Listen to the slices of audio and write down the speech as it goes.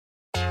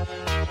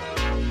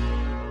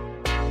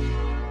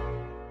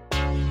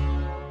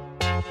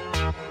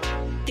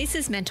This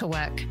is Mental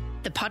Work,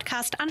 the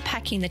podcast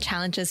unpacking the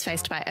challenges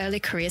faced by early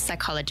career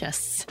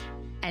psychologists.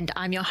 And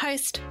I'm your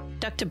host,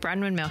 Dr.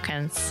 Bronwyn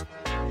Milkins.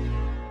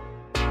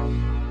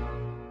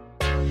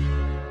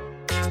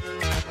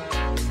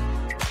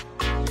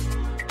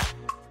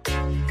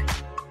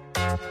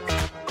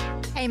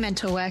 Hey,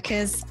 mental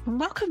workers,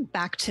 and welcome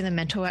back to the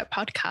Mental Work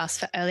podcast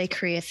for early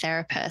career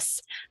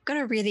therapists. I've got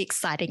a really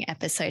exciting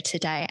episode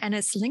today, and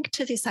it's linked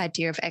to this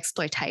idea of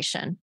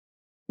exploitation.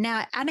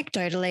 Now,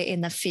 anecdotally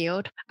in the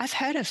field, I've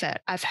heard of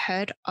it. I've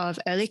heard of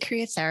early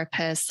career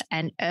therapists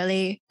and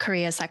early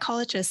career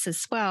psychologists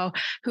as well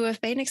who have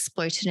been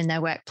exploited in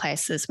their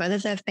workplaces, whether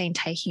they've been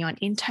taking on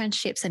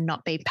internships and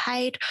not being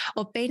paid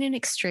or been in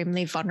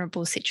extremely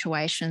vulnerable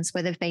situations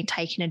where they've been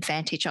taken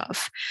advantage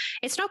of.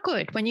 It's not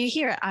good. When you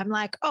hear it, I'm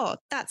like, oh,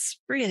 that's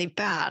really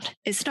bad.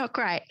 It's not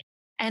great.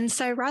 And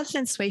so rather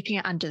than sweeping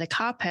it under the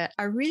carpet,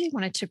 I really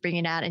wanted to bring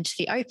it out into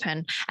the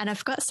open. And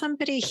I've got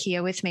somebody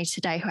here with me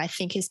today who I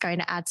think is going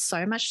to add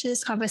so much to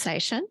this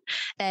conversation.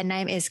 Their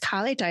name is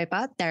Carly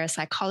Dober. They're a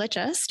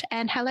psychologist.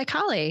 And hello,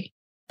 Carly.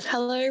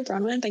 Hello,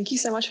 Bronwyn. Thank you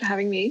so much for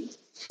having me.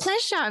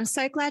 Pleasure. I'm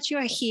so glad you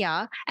are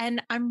here.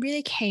 And I'm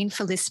really keen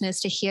for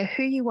listeners to hear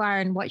who you are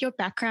and what your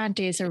background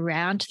is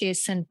around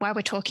this and why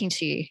we're talking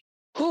to you.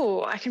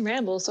 Oh, I can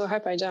ramble, so I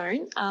hope I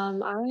don't.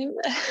 I'm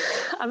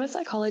a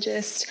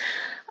psychologist.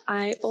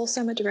 I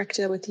also am a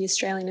director with the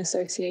Australian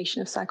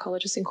Association of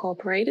Psychologists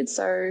Incorporated.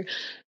 So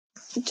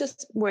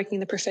just working in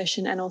the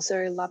profession and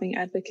also loving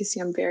advocacy,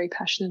 I'm very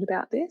passionate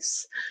about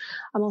this.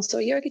 I'm also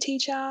a yoga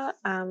teacher.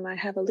 I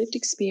have a lived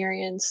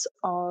experience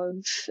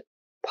of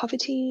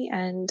poverty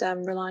and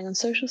relying on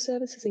social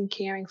services and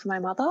caring for my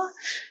mother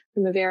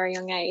from a very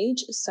young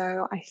age.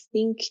 So I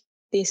think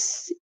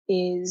this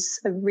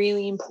is a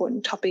really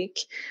important topic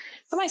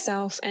for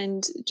myself,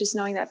 and just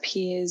knowing that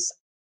peers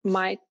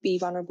might be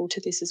vulnerable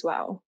to this as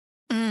well.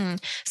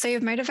 So you're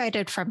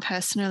motivated from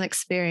personal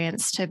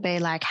experience to be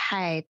like,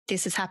 hey,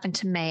 this has happened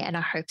to me, and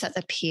I hope that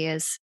the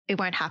peers, it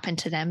won't happen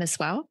to them as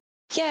well.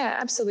 Yeah,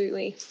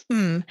 absolutely.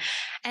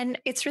 And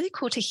it's really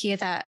cool to hear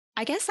that.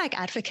 I guess like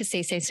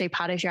advocacy seems to be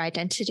part of your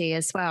identity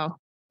as well.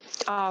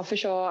 Oh, for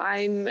sure.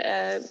 I'm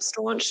a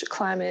staunch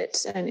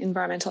climate and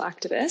environmental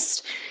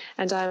activist,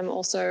 and I'm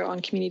also on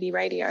community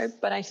radio.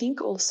 But I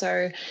think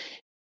also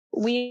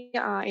we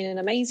are in an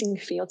amazing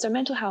field. So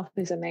mental health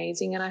is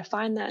amazing. And I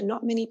find that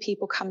not many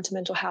people come to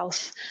mental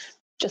health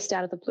just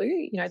out of the blue.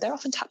 You know, they're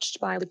often touched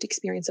by lived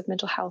experience of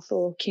mental health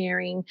or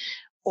caring,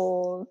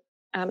 or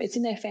it's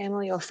in their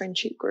family or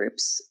friendship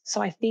groups.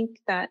 So I think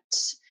that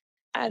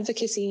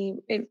advocacy,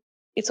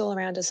 it's all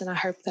around us, and I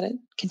hope that it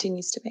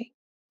continues to be.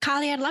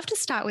 Carly, I'd love to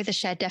start with a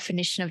shared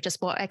definition of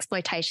just what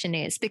exploitation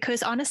is,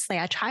 because honestly,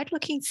 I tried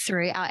looking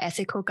through our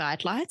ethical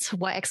guidelines for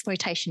what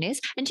exploitation is.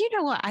 And do you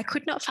know what? I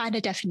could not find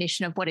a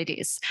definition of what it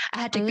is.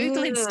 I had to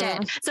Google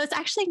instead. So it's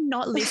actually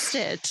not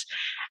listed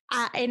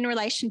in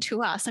relation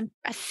to us. And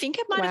I think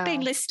it might have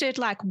been listed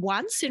like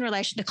once in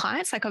relation to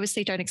clients, like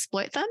obviously don't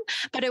exploit them,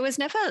 but it was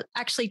never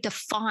actually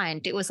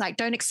defined. It was like,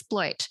 don't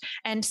exploit.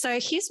 And so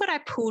here's what I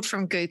pulled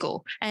from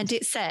Google. And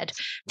it said,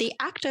 the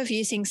act of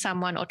using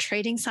someone or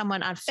treating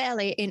someone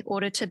unfairly in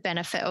order to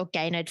benefit or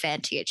gain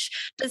advantage.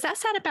 Does that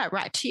sound about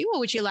right to you, or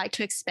would you like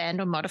to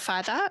expand or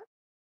modify that?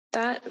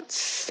 That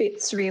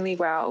fits really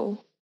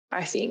well,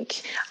 I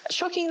think.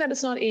 Shocking that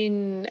it's not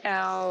in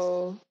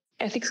our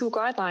ethical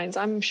guidelines.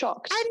 I'm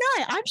shocked. I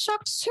know. I'm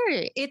shocked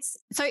too.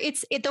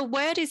 The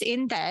word is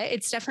in there.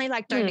 It's definitely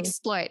like don't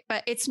exploit,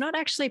 but it's not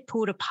actually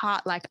pulled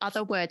apart like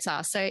other words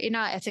are. So in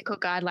our ethical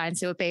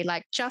guidelines, it would be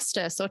like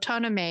justice,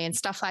 autonomy and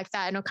stuff like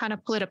that. And it'll kind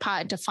of pull it apart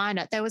and define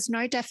it. There was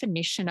no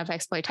definition of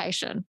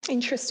exploitation.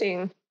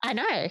 Interesting. I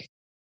know.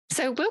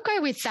 So we'll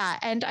go with that.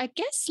 And I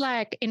guess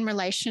like in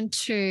relation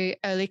to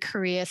early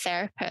career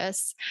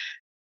therapists,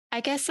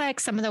 I guess like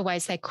some of the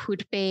ways they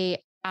could be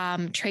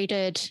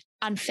treated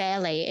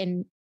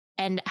unfairly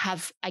and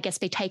have, I guess,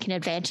 be taken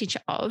advantage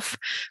of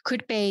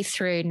could be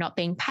through not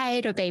being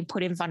paid or being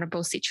put in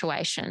vulnerable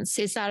situations.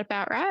 Is that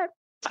about right?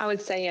 I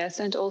would say yes.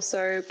 And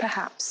also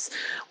perhaps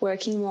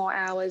working more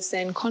hours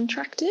than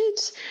contracted.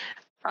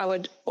 I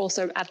would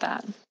also add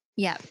that.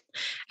 Yeah,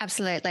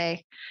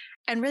 absolutely.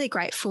 And really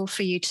grateful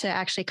for you to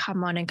actually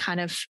come on and kind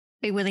of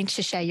be willing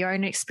to share your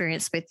own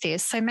experience with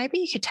this. So maybe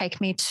you could take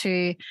me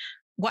to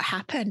what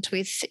happened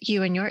with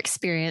you and your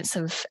experience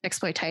of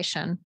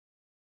exploitation.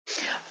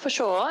 For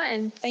sure.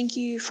 And thank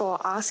you for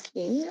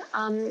asking.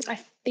 I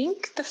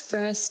think the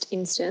first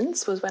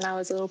instance was when I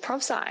was a little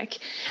prov psych.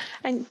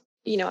 And,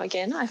 you know,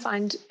 again, I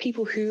find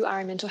people who are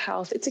in mental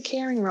health, it's a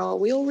caring role.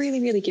 We all really,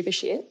 really give a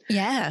shit.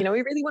 Yeah. You know,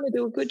 we really want to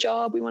do a good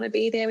job. We want to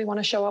be there. We want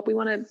to show up. We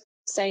want to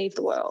save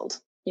the world,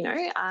 you know.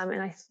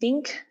 And I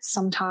think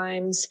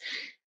sometimes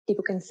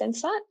people can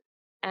sense that.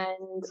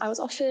 And I was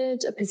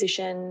offered a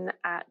position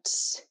at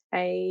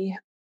a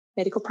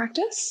medical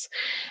practice.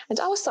 And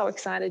I was so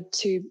excited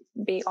to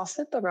be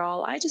offered the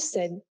role. I just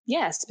said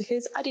yes,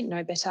 because I didn't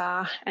know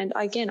better. And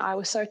again, I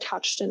was so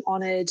touched and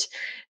honoured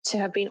to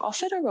have been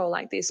offered a role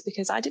like this,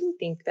 because I didn't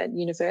think that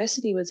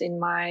university was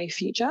in my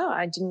future.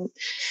 I didn't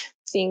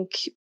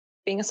think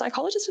being a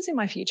psychologist was in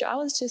my future. I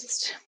was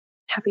just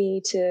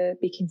happy to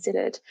be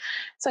considered.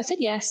 So I said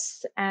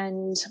yes,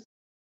 and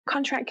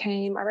contract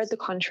came. I read the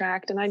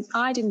contract, and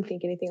I didn't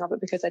think anything of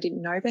it because I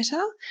didn't know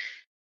better.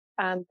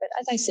 But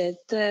as I said,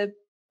 the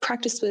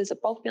practice was a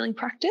bulk billing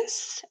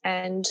practice,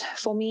 and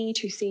for me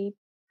to see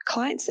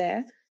clients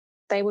there,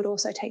 they would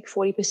also take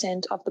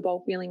 40% of the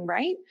bulk billing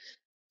rate.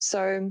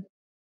 So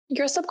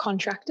you're a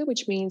subcontractor,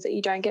 which means that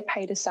you don't get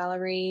paid a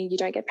salary, you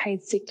don't get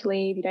paid sick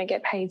leave, you don't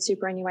get paid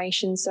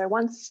superannuation. So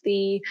once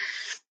the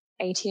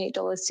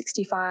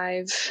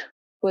 $88.65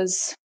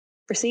 was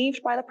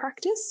received by the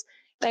practice,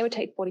 they would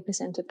take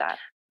 40% of that.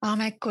 Oh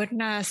my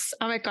goodness.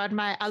 Oh my God,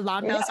 my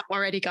alarm bells are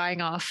already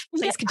going off.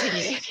 Please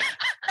continue.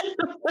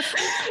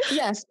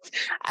 Yes.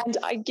 And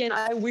again,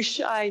 I wish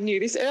I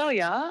knew this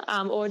earlier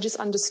or just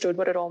understood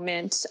what it all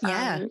meant.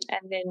 Yeah.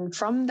 And then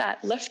from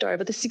that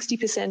leftover, the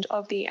 60%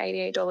 of the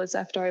 $88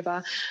 left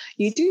over,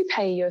 you do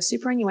pay your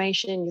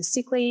superannuation, your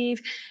sick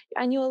leave,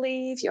 annual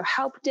leave, your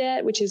help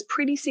debt, which is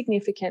pretty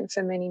significant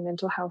for many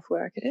mental health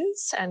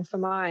workers. And for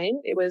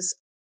mine, it was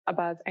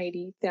above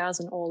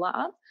 80,000 all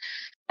up.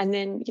 And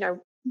then,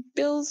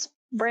 bills,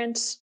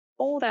 rent,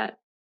 all that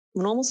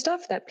normal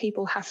stuff that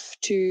people have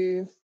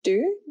to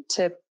do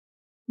to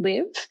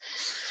live.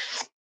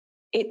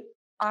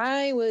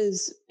 I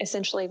was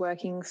essentially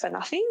working for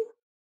nothing.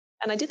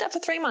 And I did that for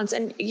 3 months.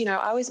 And,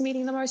 I was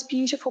meeting the most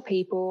beautiful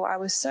people. I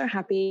was so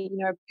happy.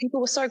 People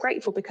were so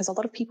grateful because a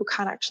lot of people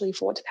can't actually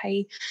afford to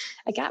pay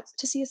a gap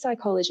to see a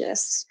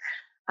psychologist.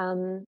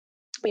 But,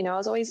 I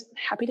was always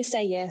happy to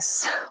say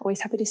yes,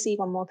 always happy to see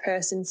one more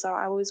person. So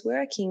I was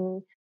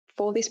working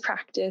for this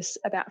practice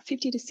about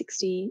 50 to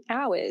 60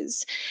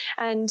 hours.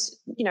 And,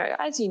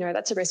 as you know,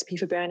 that's a recipe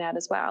for burnout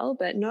as well.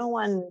 But no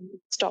one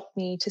stopped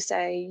me to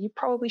say, you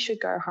probably should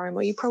go home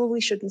or you probably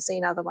shouldn't see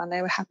another one.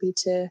 They were happy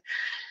to,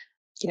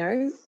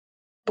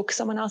 book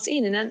someone else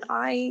in. And then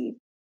I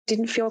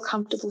didn't feel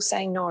comfortable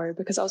saying no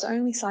because I was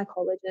only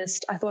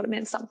psychologist. I thought it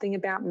meant something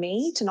about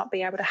me to not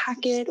be able to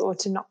hack it or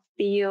to not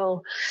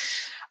feel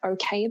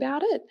okay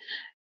about it.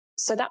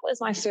 So that was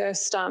my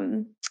first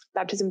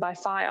baptism by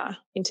fire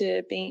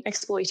into being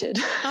exploited.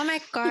 Oh my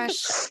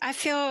gosh. I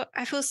feel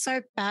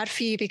so bad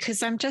for you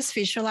because I'm just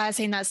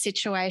visualizing that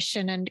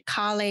situation and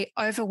Carly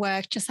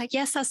overworked, just like,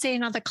 yes, I'll see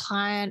another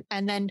client,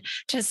 and then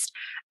just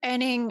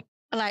earning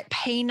like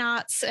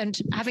peanuts and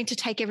having to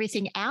take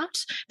everything out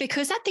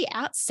because at the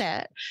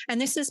outset, and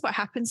this is what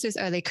happens with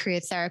early career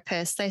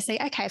therapists, they say,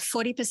 okay,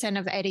 40%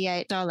 of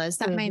 $88,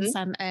 that means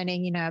I'm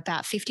earning,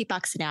 about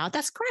 $50 an hour.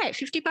 That's great.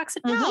 $50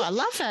 an hour. I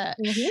love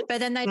it. But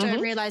then they don't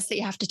realize that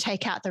you have to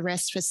take out the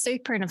rest for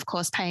super and of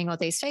course paying all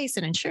these fees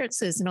and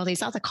insurances and all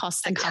these other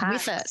costs that come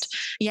with it.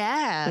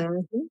 Yeah.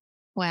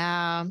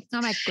 Wow. Oh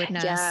my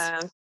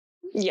goodness.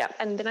 Yeah.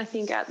 And then I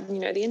think at,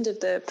 the end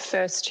of the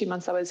first 2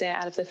 months I was there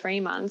out of the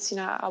 3 months,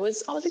 I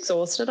was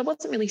exhausted. I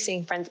wasn't really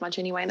seeing friends much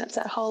anyway. And that's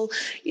that whole,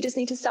 you just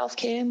need to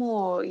self-care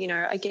more,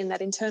 again,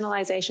 that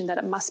internalization that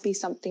it must be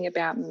something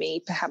about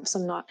me. Perhaps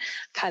I'm not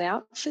cut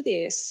out for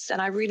this. And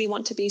I really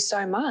want to be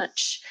so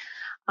much.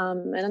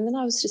 And then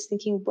I was just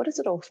thinking, what is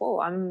it all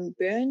for? I'm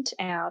burnt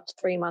out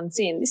 3 months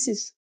in. This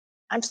is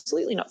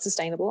absolutely not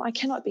sustainable. I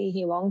cannot be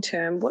here long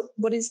term.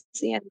 What is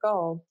the end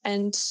goal?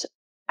 And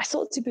I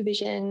sought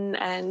supervision,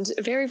 and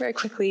very, very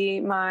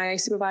quickly my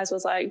supervisor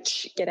was like,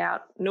 get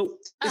out. Nope,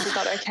 this is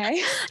not okay.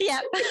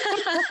 Yeah.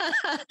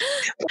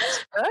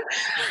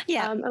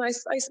 And I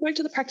spoke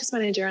to the practice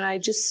manager, and I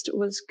just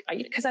was,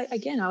 because I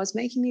was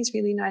making these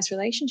really nice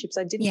relationships.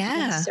 I didn't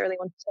necessarily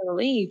want to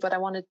leave, but I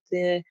wanted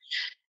I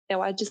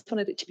just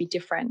wanted it to be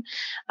different.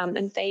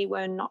 And they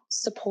were not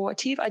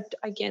supportive. I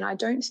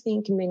don't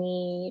think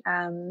many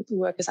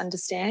workers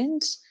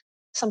understand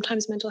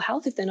sometimes mental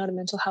health if they're not a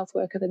mental health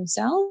worker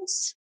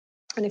themselves.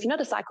 And if you're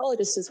not a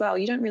psychologist as well,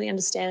 you don't really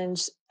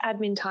understand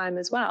admin time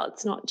as well.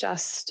 It's not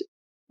just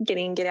get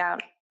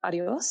out,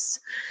 adios.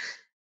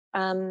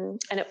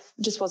 And it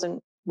just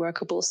wasn't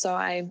workable. So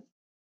I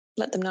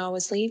let them know I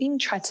was leaving,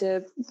 tried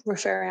to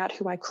refer out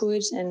who I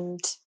could, and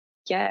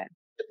it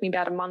took me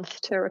about a month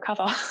to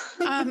recover.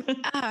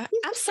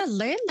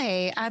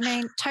 Absolutely. I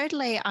mean,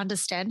 totally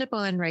understandable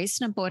and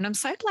reasonable. And I'm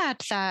so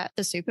glad that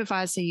the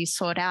supervisor you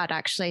sought out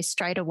actually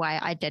straight away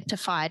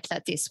identified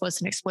that this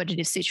was an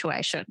exploitative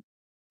situation.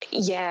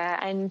 Yeah,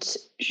 and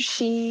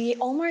she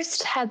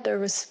almost had the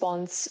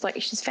response, like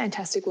she's a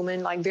fantastic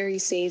woman, like very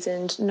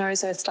seasoned,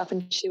 knows her stuff.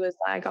 And she was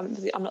like,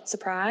 I'm not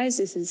surprised.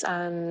 This is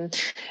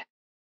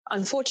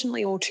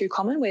unfortunately all too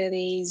common where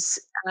these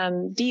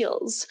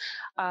deals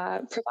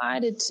are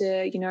provided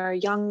to,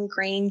 young,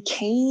 green,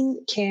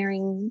 keen,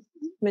 caring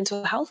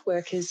mental health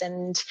workers.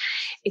 And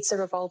it's a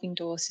revolving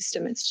door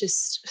system. It's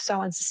just so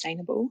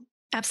unsustainable.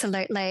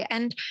 Absolutely.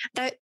 And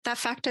that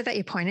factor that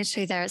you pointed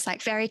to there, it's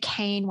like very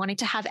keen, wanting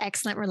to have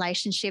excellent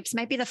relationships.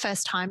 Maybe the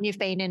first time you've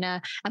been in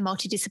a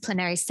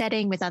multidisciplinary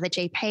setting with other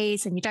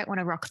GPs and you don't want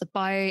to rock the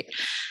boat.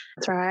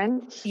 That's right.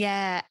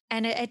 Yeah.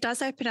 And it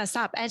does open us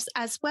up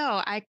as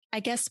well. I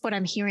guess what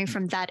I'm hearing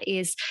from that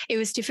is it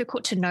was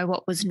difficult to know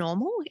what was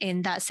normal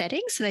in that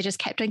setting. So they just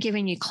kept on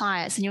giving you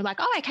clients and you're like,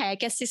 oh, okay, I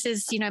guess this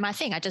is, my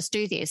thing. I just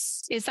do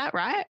this. Is that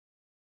right?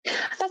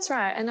 That's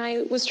right. And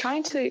I was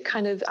trying to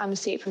kind of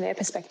see it from their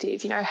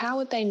perspective. How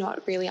would they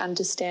not really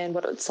understand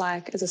what it's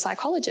like as a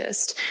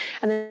psychologist?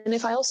 And then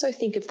if I also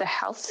think of the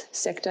health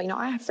sector,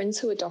 I have friends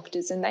who are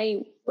doctors and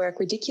they work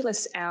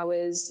ridiculous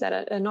hours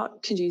that are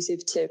not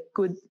conducive to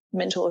good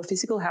mental or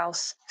physical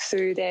health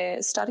through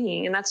their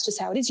studying. And that's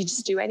just how it is. You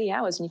just do 80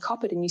 hours and you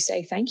cop it and you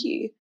say thank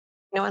you.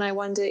 And I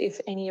wonder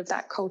if any of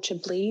that culture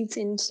bleeds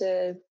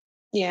into,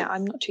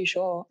 I'm not too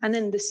sure. And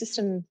then the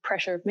system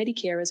pressure of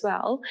Medicare as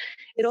well,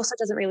 it also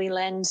doesn't really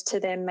lend to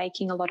them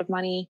making a lot of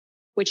money,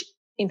 which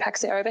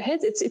impacts their overheads.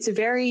 It's a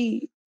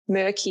very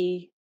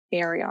murky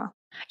area.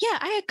 Yeah,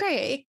 I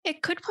agree.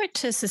 It could point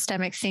to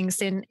systemic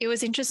things. And it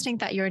was interesting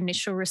that your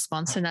initial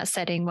response in that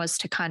setting was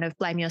to kind of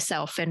blame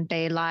yourself and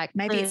be like,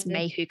 maybe it's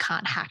me who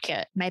can't hack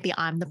it. Maybe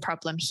I'm the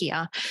problem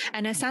here.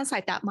 And it sounds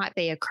like that might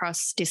be a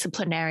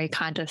cross-disciplinary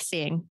kind of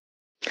thing.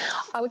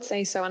 I would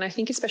say so. And I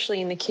think especially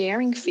in the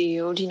caring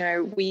field,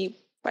 we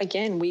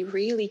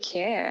really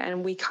care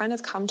and we kind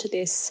of come to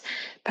this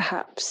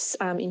perhaps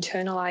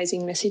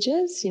internalizing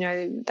messages,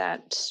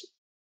 that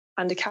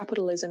under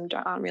capitalism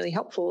aren't really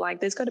helpful. Like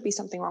there's got to be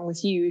something wrong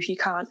with you if you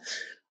can't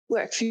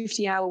work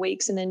 50-hour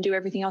weeks and then do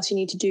everything else you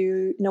need to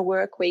do in a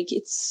work week.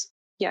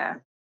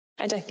 And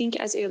I think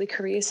as early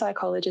career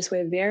psychologists,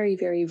 we're very,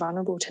 very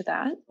vulnerable to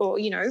that. Or,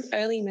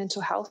 early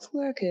mental health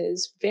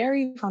workers,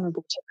 very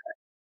vulnerable to that.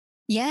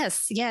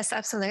 Yes,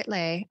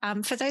 absolutely.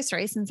 For those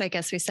reasons, I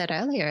guess we said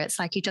earlier, it's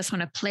like you just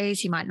want to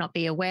please, you might not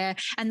be aware.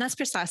 And that's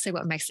precisely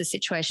what makes the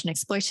situation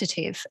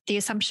exploitative. The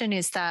assumption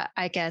is that,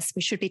 I guess,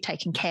 we should be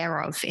taken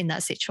care of in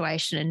that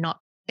situation and not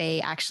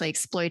be actually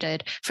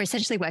exploited for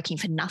essentially working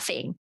for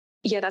nothing.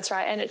 Yeah, that's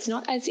right. And it's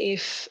not as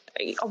if,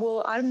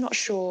 I'm not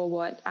sure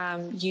what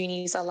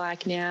unis are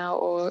like now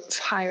or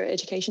higher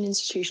education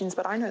institutions,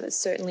 but I know that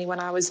certainly when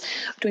I was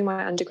doing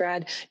my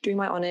undergrad, doing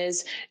my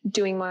honours,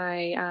 doing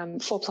my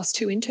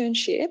 4+2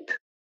 internship,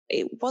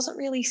 it wasn't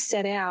really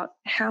set out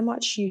how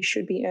much you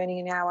should be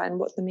earning an hour and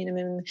what the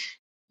minimum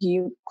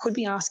you could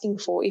be asking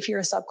for if you're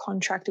a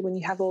subcontractor when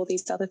you have all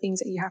these other things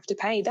that you have to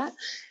pay. That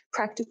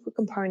practical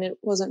component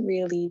wasn't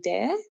really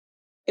there.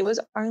 It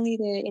was only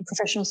there in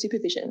professional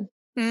supervision.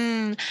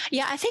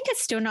 Yeah, I think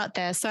it's still not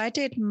there. So I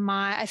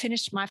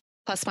finished my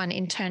 +1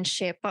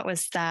 internship. What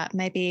was that?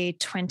 Maybe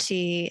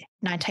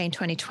 2019,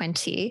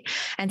 2020.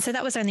 And so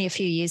that was only a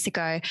few years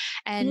ago.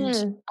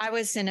 And I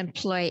was an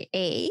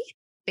employee,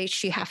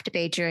 which you have to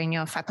be during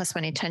your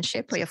 5+1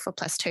 internship or your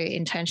 4+2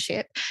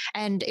 internship.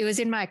 And it was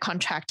in my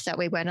contract that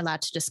we weren't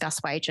allowed to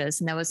discuss wages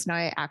and there was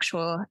no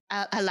actual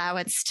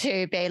allowance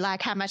to be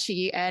like, how much are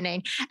you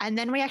earning? And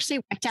then we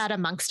actually worked out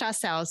amongst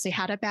ourselves. We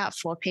had about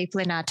 4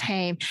 people in our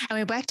team and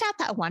we worked out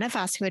that one of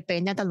us who had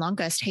been there the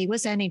longest, he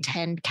was earning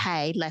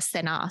 10K less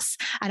than us.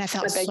 And I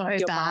felt so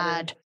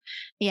bad.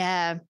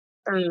 Yeah.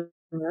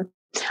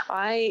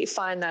 I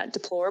find that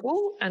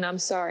deplorable and I'm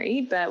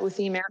sorry, but with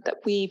the amount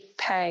that we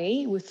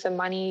pay, with the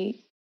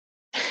money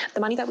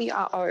that we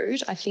are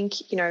owed, I think,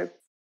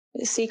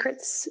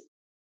 secrets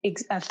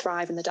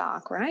thrive in the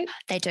dark, right?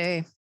 They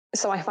do.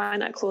 So I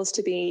find that clause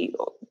to be,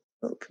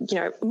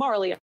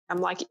 morally, I'm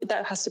like,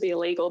 that has to be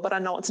illegal, but I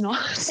know it's not.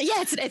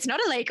 Yeah, it's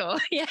not illegal.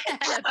 Yeah,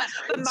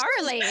 but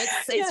morally,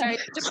 it's very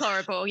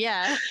deplorable.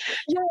 Yeah.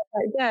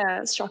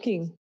 Yeah, it's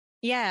shocking.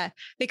 Yeah,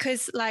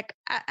 because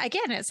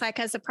again, it's like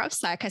as a prop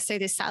psych, I see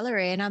this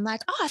salary and I'm like,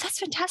 oh, that's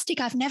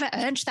fantastic. I've never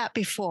earned that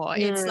before.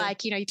 It's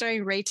like, you're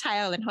doing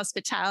retail and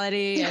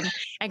hospitality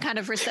and kind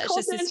of research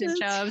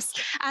assistant jobs.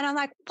 And I'm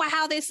like,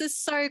 wow, this is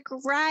so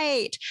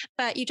great.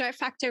 But you don't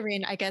factor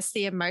in, I guess,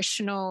 the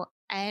emotional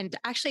and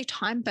actually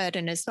time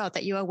burden as well,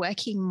 that you are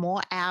working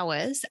more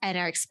hours and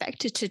are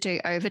expected to do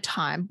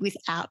overtime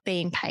without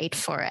being paid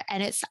for it.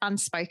 And it's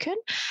unspoken.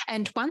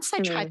 And once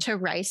I tried to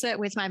raise it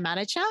with my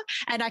manager,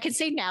 and I can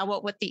see now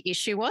what the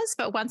issue was,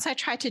 but once I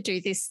tried to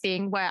do this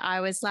thing where I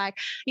was like,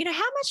 how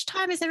much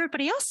time is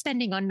everybody else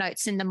spending on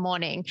notes in the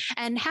morning?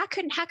 And how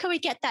can we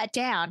get that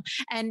down?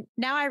 And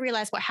now I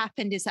realize what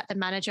happened is that the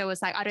manager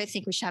was like, I don't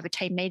think we should have a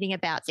team meeting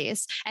about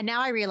this. And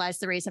now I realize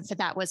the reason for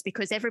that was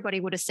because everybody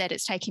would have said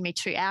it's taking me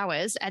 2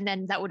 hours. And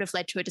then that would have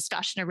led to a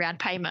discussion around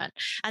payment.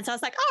 And so I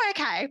was like, oh,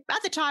 okay.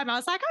 At the time, I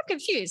was like, I'm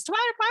confused.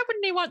 Why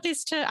wouldn't he want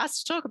us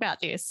to talk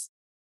about this?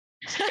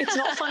 It's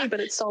not funny,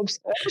 but it's so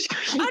absurd.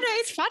 Oh, no,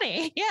 it's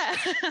funny.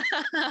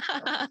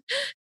 Yeah.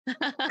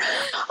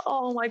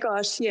 Oh my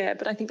gosh, yeah.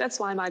 But I think that's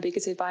why my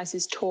biggest advice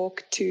is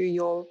talk to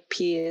your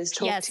peers,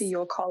 talk to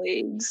your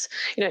colleagues.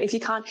 If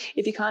you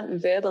can't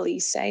verbally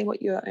say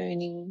what you're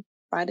earning,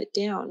 write it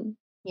down.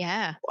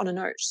 Yeah. On a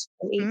note,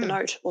 and eat the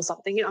note or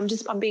something.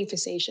 I'm being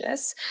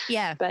facetious.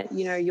 Yeah. But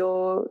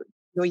your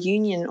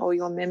union or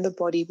your member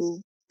body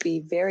will be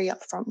very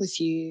upfront with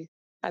you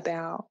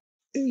about,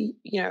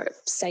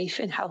 safe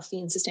and healthy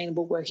and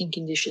sustainable working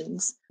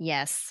conditions.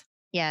 Yes.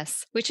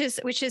 Yes, which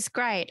is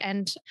great.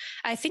 And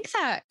I think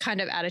that kind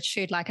of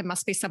attitude, like it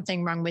must be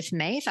something wrong with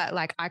me, that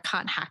like I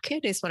can't hack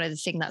it, is one of the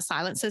things that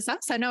silences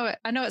us. I know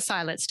it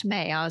silenced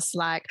me. I was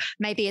like,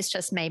 maybe it's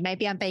just me,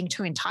 maybe I'm being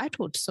too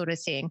entitled, sort of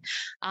thing.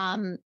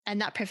 And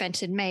that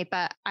prevented me.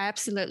 But I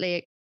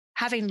absolutely,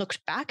 having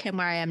looked back and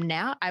where I am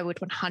now, I would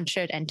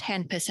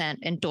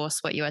 110%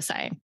 endorse what you are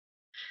saying.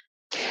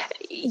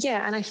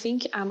 Yeah, and I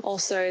think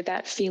also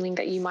that feeling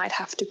that you might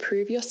have to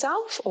prove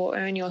yourself or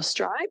earn your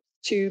stripes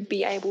to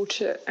be able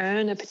to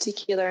earn a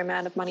particular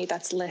amount of money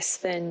that's less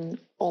than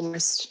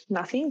almost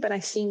nothing. But I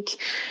think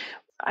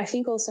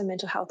also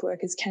mental health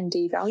workers can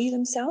devalue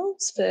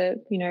themselves for,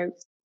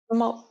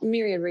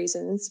 myriad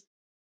reasons.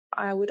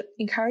 I would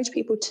encourage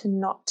people to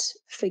not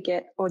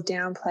forget or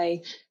downplay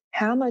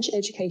how much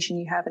education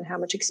you have and how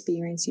much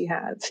experience you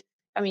have.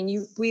 I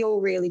mean, we all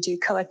really do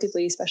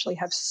collectively, especially,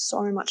 have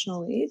so much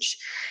knowledge,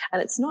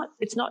 and it's not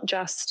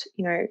just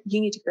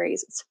uni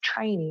degrees. It's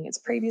training, it's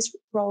previous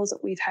roles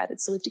that we've had,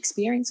 it's lived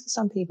experience for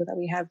some people that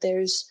we have.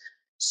 There's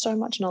so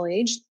much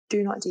knowledge.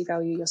 Do not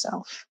devalue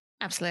yourself.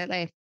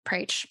 Absolutely.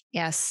 Preach.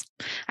 Yes,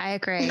 I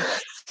agree.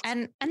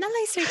 And that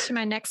leads me to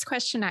my next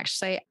question,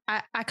 actually.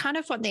 I kind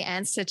of want the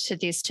answer to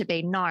this to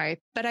be no,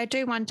 but I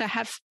do wonder,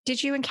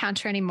 did you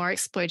encounter any more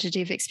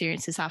exploitative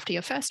experiences after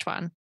your first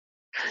one?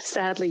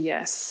 Sadly,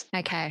 yes.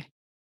 Okay.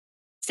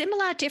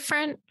 Similar,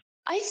 different?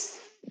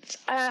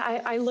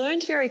 I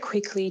learned very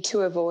quickly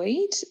to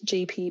avoid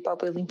GP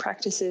bob wheeling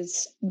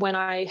practices when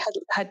I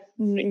had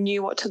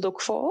knew what to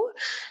look for.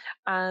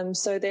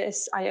 So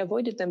I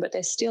avoided them, but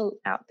they're still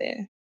out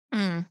there.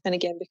 Mm. And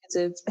again, because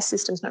of a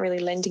system's not really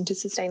lending to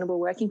sustainable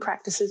working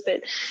practices.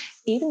 But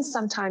even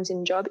sometimes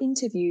in job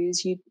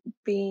interviews, you'd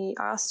be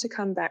asked to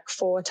come back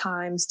 4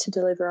 times to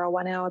deliver a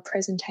 1-hour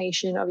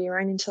presentation of your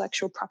own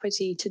intellectual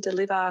property to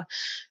deliver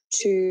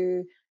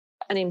to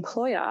an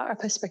employer, a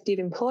prospective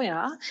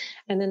employer,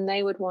 and then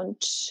they would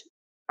want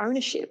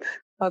ownership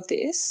of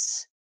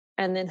this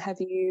and then have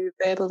you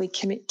verbally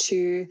commit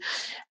to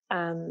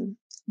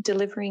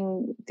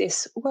delivering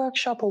this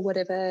workshop or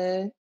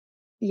whatever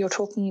you're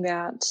talking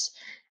about,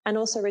 and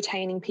also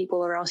retaining people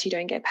or else you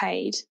don't get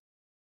paid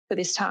for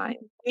this time.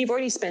 You've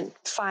already spent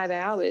 5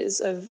 hours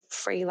of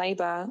free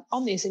labour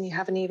on this and you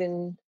haven't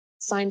even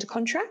signed a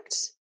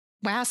contract.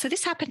 Wow. So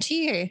this happened to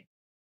you?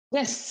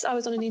 Yes, I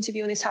was on an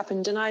interview and this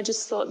happened, and I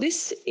just thought,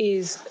 this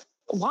is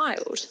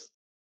wild.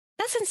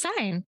 That's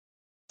insane.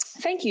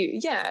 Thank you.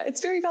 Yeah,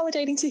 it's very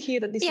validating to hear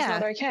that this is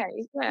not okay.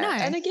 Yeah. No.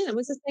 And again, it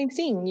was the same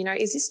thing.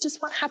 Is this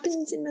just what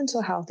happens in mental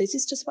health? Is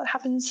this just what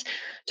happens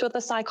to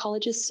other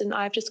psychologists and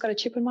I've just got a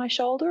chip on my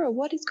shoulder, or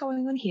what is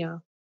going on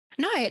here?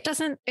 No, it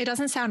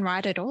doesn't sound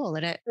right at all.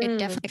 And it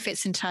definitely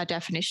fits into our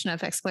definition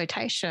of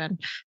exploitation,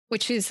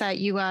 which is that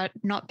you are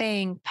not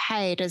being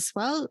paid, as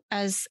well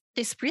as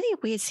this really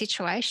weird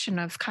situation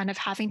of kind of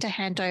having to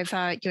hand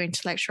over your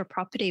intellectual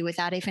property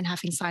without even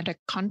having signed a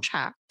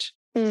contract.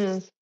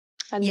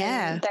 And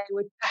then they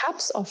would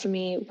perhaps offer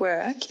me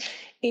work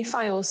if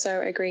I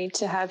also agreed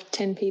to have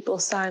 10 people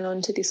sign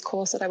on to this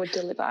course that I would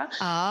deliver.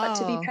 But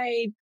to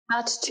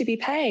be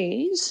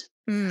paid,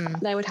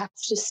 they would have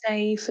to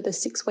stay for the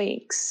 6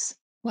 weeks.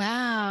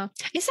 Wow.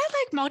 Is that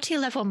like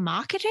multi-level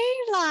marketing?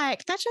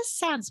 Like, that just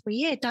sounds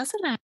weird,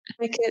 doesn't it?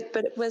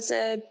 But it was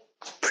a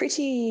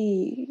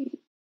pretty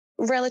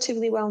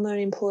relatively well-known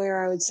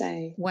employer, I would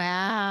say.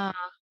 Wow.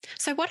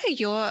 So what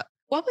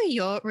were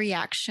your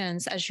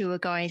reactions as you were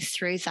going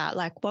through that?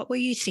 Like, what were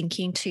you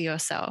thinking to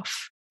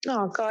yourself?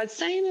 Oh, God,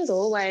 same as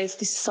always.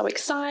 This is so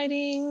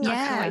exciting. Yeah. I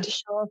can't wait to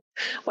show off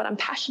what I'm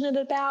passionate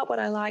about, what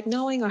I like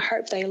knowing. I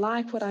hope they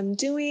like what I'm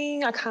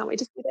doing. I can't wait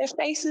to see their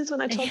faces when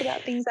I talk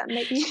about things that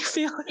make me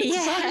feel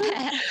excited.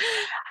 Yeah.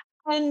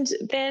 And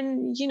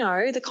then,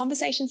 the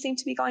conversation seemed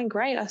to be going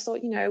great. I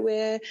thought,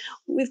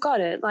 we've got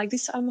it. Like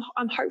this,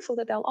 I'm hopeful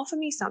that they'll offer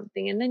me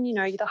something. And then,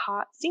 the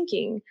heart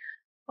thinking,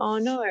 oh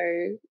no,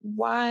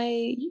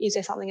 why is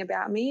there something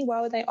about me?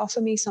 Why would they offer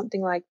me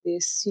something like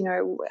this?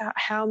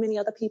 How many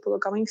other people are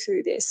going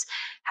through this?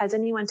 Has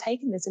anyone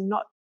taken this and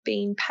not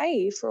been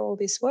paid for all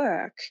this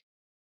work?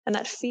 And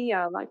that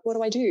fear, like, what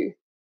do I do?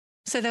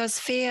 So there was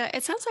fear.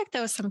 It sounds like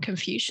there was some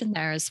confusion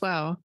there as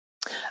well.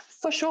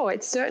 For sure.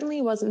 It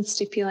certainly wasn't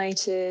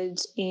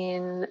stipulated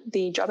in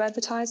the job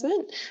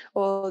advertisement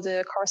or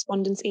the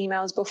correspondence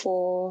emails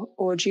before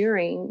or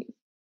during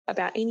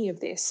about any of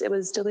this. It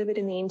was delivered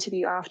in the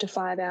interview after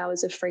 5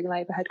 hours of free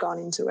labour had gone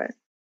into it.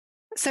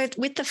 So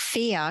with the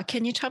fear,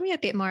 can you tell me a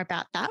bit more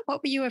about that?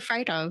 What were you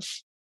afraid of?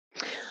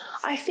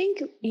 I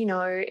think,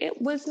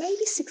 it was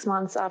maybe 6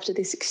 months after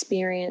this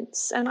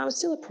experience and I was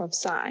still a prov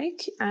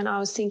psych, and I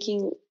was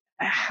thinking,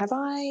 have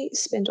I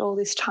spent all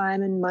this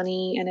time and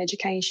money and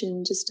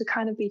education just to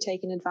kind of be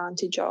taken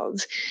advantage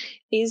of?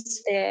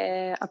 Is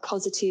there a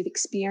positive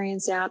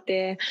experience out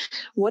there?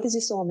 What does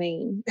this all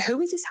mean? Who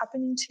is this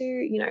happening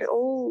to?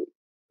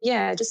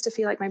 Just to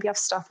feel like maybe I've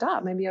stuffed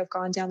up. Maybe I've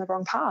gone down the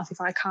wrong path if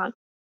I can't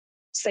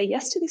say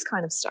yes to this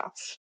kind of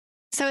stuff.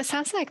 So it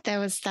sounds like there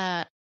was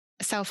that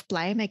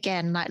self-blame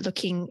again, like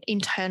looking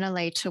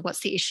internally to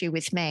what's the issue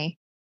with me?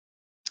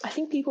 I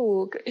think people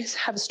will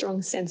have a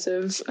strong sense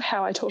of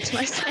how I talk to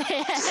myself.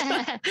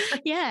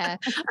 Yeah.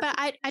 But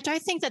I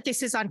don't think that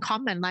this is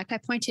uncommon. Like I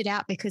pointed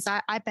out, because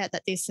I bet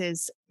that this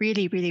is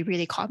really, really,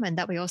 really common,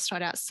 that we all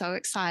start out so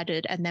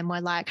excited and then we're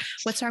like,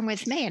 what's wrong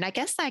with me? And I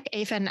guess like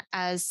even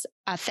as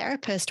a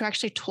therapist, we're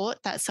actually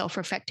taught that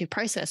self-reflective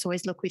process,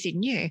 always look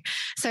within you.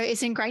 So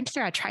it's ingrained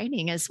through our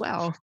training as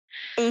well.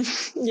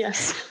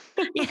 Yes.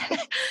 Yeah.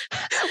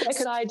 What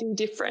could I do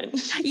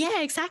different?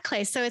 Yeah,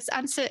 exactly. So it's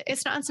not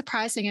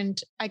unsurprising. And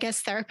I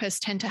guess therapists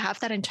tend to have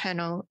that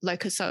internal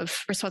locus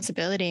of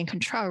responsibility and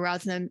control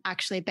rather than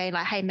actually being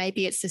like, hey,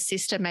 maybe it's the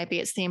system, maybe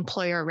it's the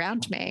employer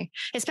around me,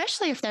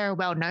 especially if they're a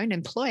well-known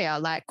employer,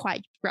 like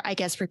quite, I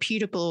guess,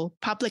 reputable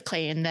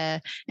publicly in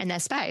their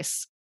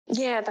space.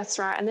 Yeah, that's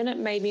right. And then it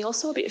made me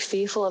also a bit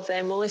fearful of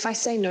them. Well, if I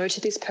say no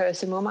to this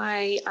person, will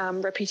my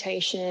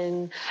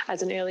reputation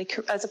as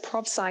a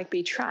prov psych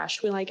be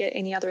trash? Will I get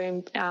any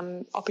other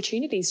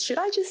opportunities? Should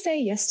I just say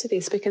yes to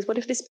this? Because what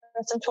if this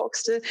person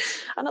talks to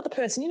another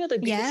person? You know, the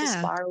beautiful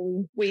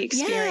spiral we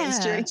experience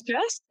during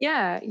stress.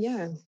 Yeah.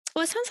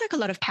 Well, it sounds like a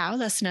lot of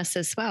powerlessness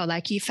as well.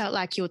 Like you felt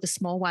like you were the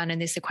small one in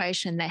this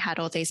equation. They had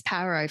all these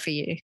power over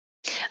you.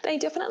 They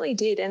definitely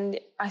did. And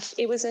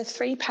it was a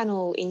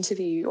 3-panel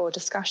interview or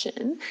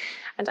discussion.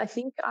 And I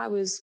think I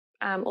was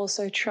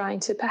also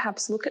trying to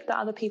perhaps look at the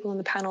other people in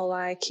the panel,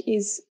 like,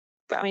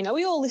 are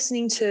we all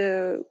listening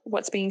to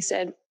what's being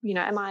said? You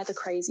know, am I the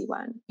crazy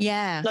one?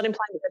 Yeah. Not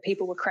implying that the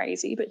people were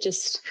crazy, but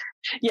just,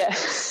 yeah.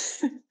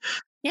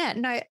 Yeah,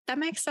 no, that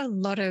makes a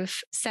lot of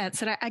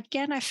sense. And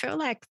I feel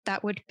like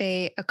that would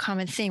be a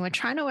common thing. We're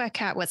trying to work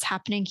out what's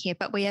happening here,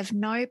 but we have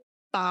no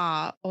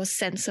bar or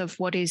sense of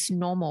what is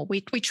normal.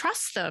 We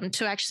trust them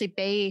to actually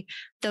be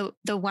the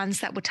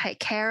ones that will take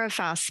care of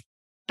us,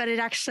 but it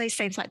actually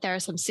seems like there are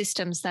some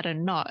systems that are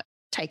not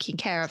taking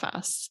care of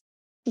us.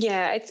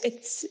 Yeah,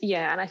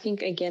 and I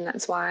think again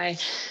that's why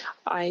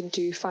I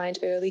do find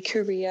early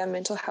career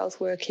mental health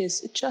work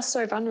is just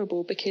so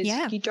vulnerable, because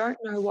you don't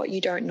know what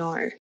you don't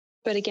know.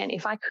 But again,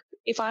 if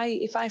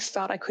I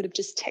felt I could have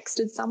just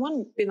texted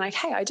someone, been like,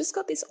 hey, I just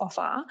got this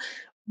offer,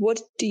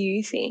 what do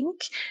you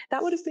think?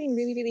 That would have been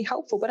really, really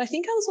helpful. But I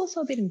think I was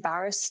also a bit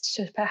embarrassed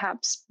to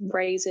perhaps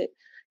raise it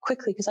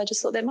quickly, because I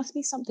just thought there must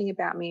be something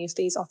about me if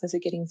these offers are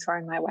getting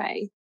thrown my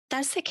way.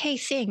 That's the key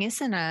thing,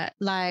 isn't it?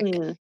 Like,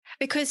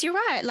 because you're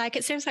right. Like,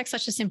 it seems like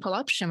such a simple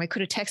option. We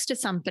could have texted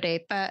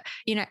somebody, but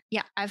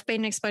I've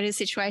been in exploited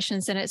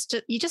situations, and it's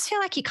just, you just feel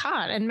like you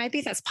can't. And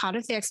maybe that's part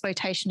of the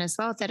exploitation as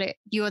well, that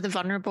you're the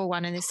vulnerable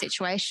one in this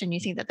situation. You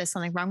think that there's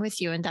something wrong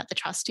with you and that the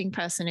trusting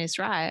person is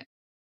right.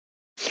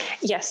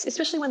 Yes,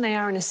 especially when they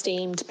are an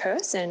esteemed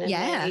person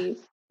and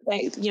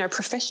they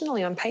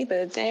professionally on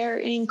paper, they're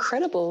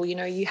incredible. You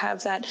know, you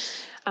have that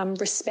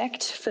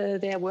respect for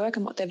their work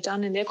and what they've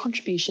done and their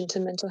contribution to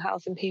mental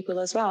health and people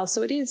as well.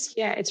 So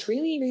it's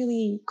really,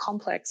 really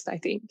complex, I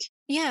think.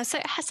 Yeah. So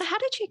how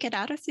did you get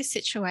out of this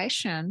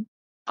situation?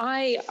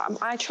 I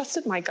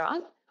trusted my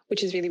gut,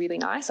 which is really, really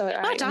nice.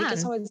 Well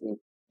done.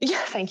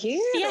 Yeah, thank you.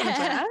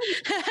 Yeah.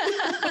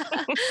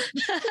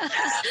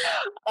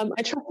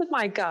 I trusted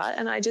my gut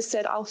and I just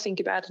said, I'll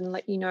think about it and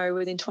let you know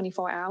within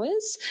 24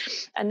 hours.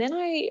 And then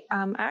I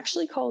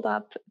actually called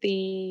up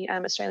the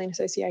Australian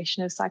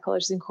Association of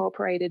Psychologists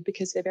Incorporated,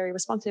 because they're very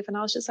responsive. And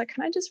I was just like,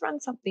 can I just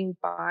run something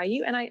by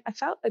you? And I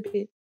felt a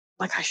bit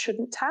like I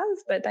shouldn't have,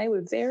 but they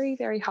were very,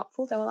 very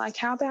helpful. They were like,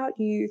 how about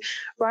you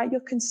write your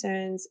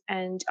concerns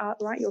and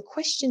write your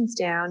questions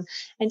down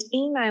and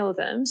email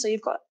them, so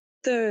you've got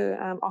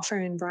the offer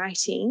in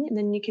writing, and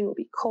then you can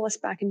call us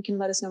back and you can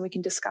let us know, we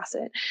can discuss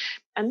it.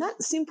 And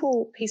that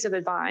simple piece of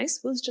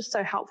advice was just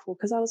so helpful,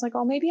 because I was like,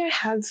 oh, maybe I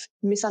have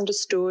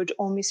misunderstood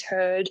or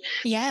misheard.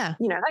 Yeah.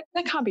 You know,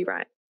 that can't be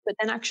right. But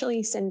then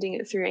actually sending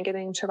it through and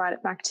getting them to write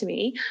it back to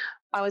me,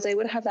 I was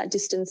able to have that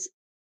distance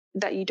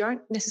that you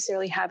don't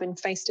necessarily have in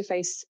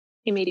face-to-face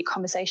immediate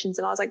conversations.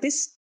 And I was like,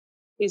 this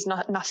is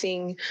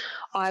nothing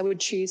I would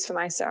choose for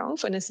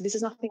myself. And this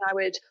is nothing I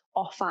would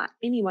offer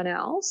anyone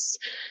else.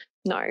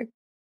 No.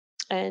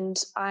 And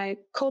I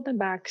called them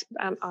back,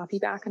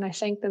 RP back, and I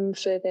thanked them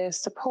for their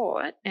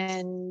support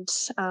and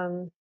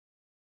the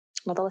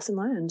lesson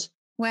learned.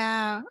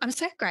 Wow. I'm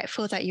so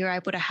grateful that you're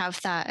able to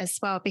have that as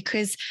well,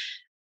 because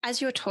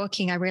as you're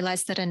talking, I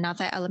realized that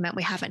another element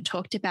we haven't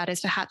talked about is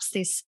perhaps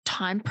this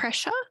time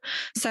pressure.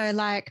 So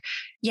like,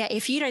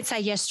 if you don't say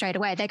yes straight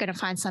away, they're going to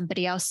find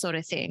somebody else, sort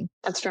of thing.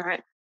 That's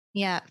right.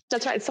 Yeah.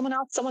 That's right. Someone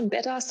else, someone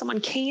better, someone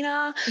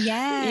keener.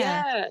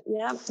 Yeah.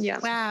 Yeah.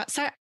 Wow.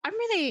 So I'm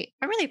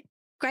really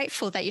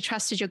grateful that you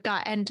trusted your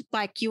gut and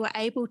like you were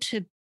able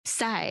to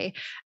say,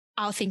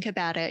 I'll think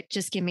about it.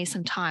 Just give me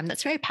some time.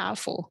 That's very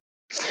powerful.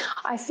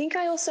 I think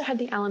I also had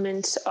the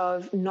element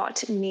of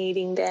not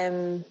needing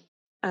them.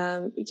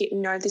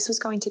 This was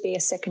going to be a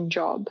second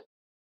job.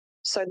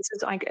 So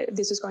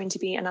this was going to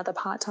be another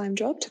part-time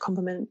job to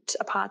complement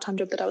a part-time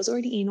job that I was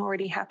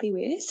already happy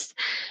with.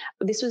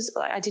 This was,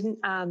 I didn't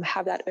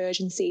have that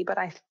urgency, but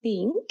I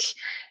think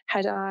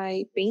Had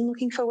I been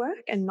looking for work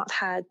and not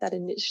had that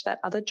that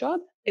other job,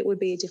 it would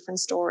be a different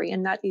story.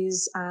 And that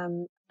is,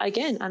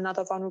 again,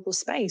 another vulnerable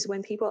space.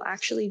 When people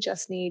actually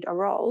just need a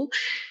role,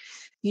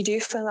 you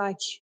do feel like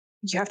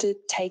you have to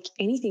take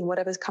anything,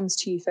 whatever comes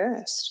to you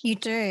first. You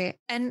do.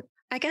 And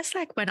I guess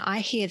like when I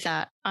hear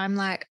that, I'm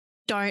like,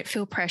 don't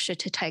feel pressure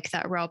to take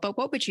that role. But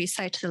what would you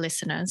say to the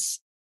listeners?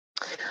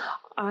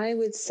 I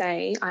would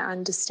say I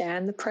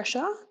understand the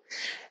pressure,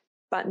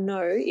 but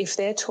know if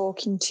they're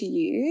talking to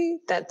you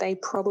that they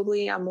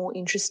probably are more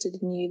interested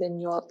in you than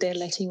they're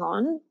letting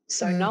on.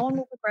 So no one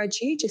will begrudge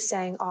you, just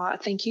saying, oh,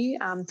 thank you.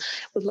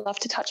 Would love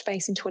to touch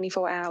base in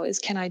 24 hours.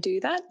 Can I do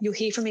that? You'll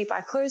hear from me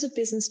by close of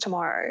business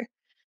tomorrow.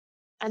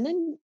 And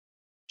then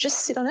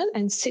just sit on it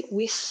and sit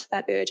with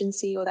that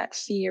urgency or that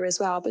fear as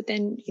well. But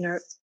then,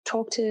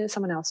 talk to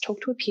someone else,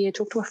 talk to a peer,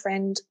 talk to a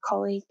friend,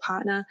 colleague,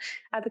 partner,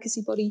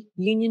 advocacy body,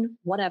 union,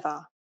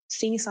 whatever,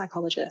 senior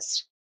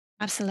psychologist.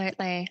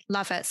 Absolutely.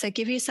 Love it. So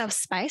give yourself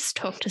space,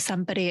 talk to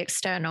somebody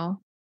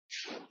external.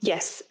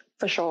 Yes,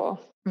 for sure.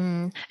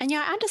 And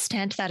yeah, I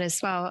understand that as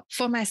well.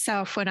 For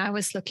myself, when I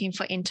was looking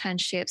for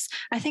internships,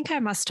 I think I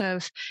must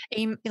have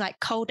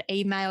cold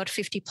emailed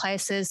 50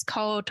 places,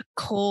 cold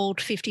called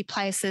 50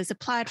 places,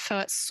 applied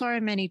for so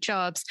many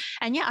jobs.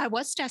 And yeah, I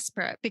was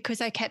desperate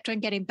because I kept on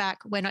getting back,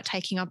 we're not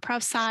taking on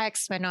prof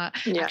psychs, we're not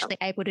actually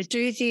able to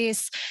do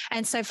this.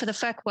 And so for the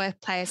first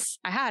workplace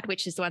I had,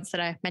 which is the ones that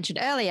I mentioned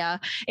earlier,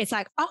 it's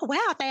like, oh,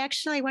 wow, they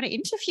actually want to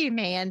interview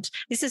me and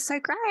this is so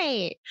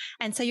great.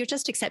 And so you'll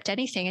just accept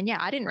anything. And yeah,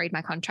 I didn't read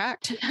my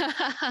contract.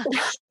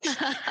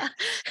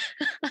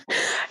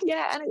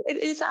 Yeah, and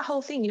it is that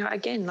whole thing,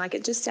 again, like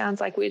it just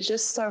sounds like we're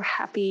just so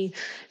happy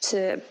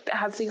to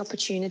have the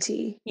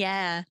opportunity.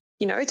 Yeah.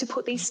 To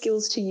put these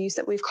skills to use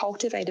that we've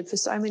cultivated for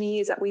so many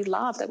years, that we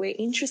love, that we're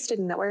interested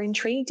in, that we're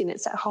intrigued in.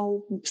 It's that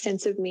whole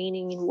sense of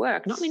meaning in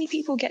work. Not many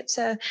people get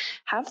to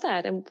have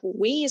that. And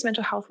we as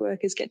mental health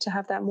workers get to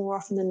have that more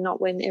often than not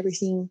when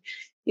everything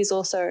is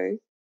also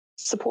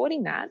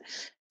supporting that.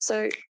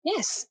 So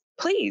yes,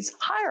 please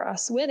hire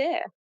us. We're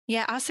there.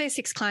 Yeah, I see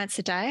 6 clients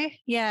a day.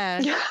 Yeah.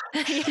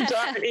 Don't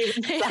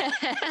even say. Need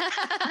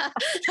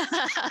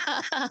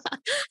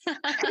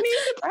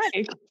a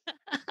break.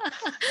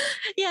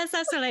 Yes,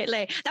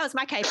 absolutely. That was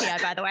my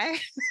KPI, by the way.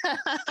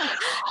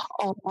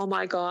 Oh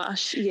my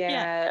gosh.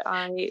 Yeah.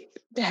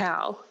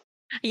 How?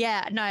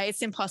 Yeah, no,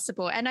 it's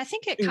impossible. And I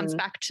think it comes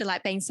back to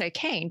like being so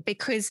keen,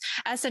 because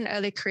as an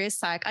early career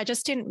psych, I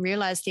just didn't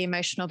realize the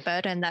emotional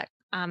burden that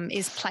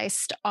is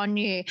placed on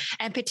you.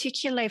 And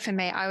particularly for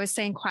me, I was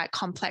seeing quite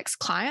complex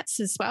clients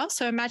as well.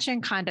 So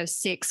imagine kind of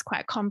 6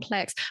 quite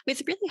complex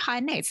with really high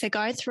needs. They're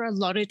going through a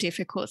lot of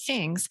difficult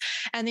things,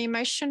 and the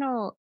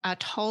emotional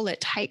toll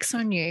it takes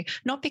on you,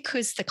 not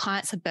because the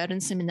clients are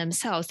burdensome in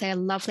themselves. They're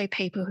lovely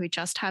people who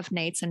just have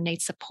needs and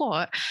need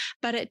support,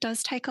 but it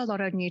does take a lot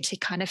on you to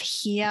kind of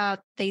hear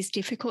these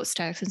difficult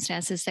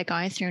circumstances they're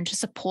going through and to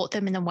support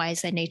them in the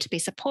ways they need to be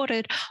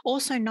supported,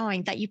 also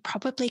knowing that you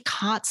probably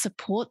can't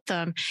support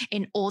them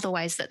in all the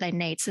ways that they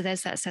need. So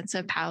there's that sense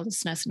of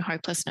powerlessness and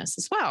hopelessness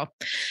as well.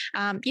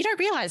 You don't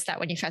realize that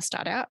when you first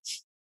start out.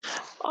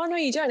 Oh, no,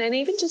 you don't. And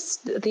even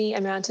just the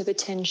amount of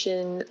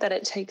attention that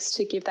it takes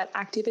to give that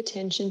active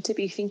attention, to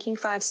be thinking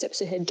 5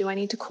 steps ahead. Do I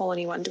need to call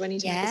anyone? Do I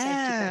need to make a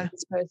safety call with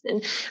this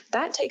person?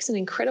 That takes an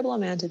incredible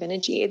amount of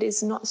energy. It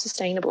is not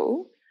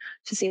sustainable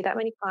to see that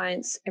many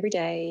clients every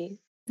day.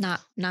 Nah.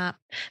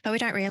 But we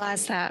don't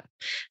realize that.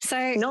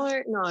 So No.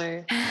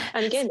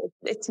 And again,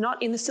 it's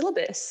not in the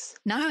syllabus.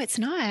 No, it's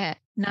not.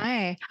 No.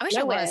 I wish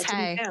it was.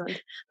 Hey.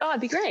 Oh, it'd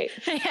be great.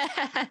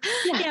 Yeah,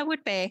 it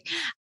would be.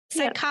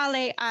 So,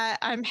 Carly,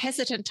 I'm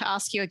hesitant to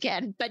ask you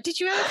again, but did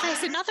you ever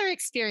face another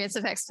experience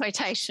of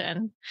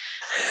exploitation?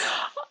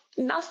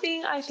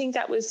 Nothing, I think,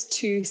 that was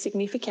too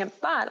significant,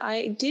 but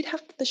I did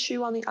have the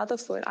shoe on the other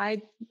foot.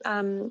 I'd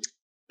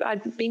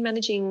been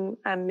managing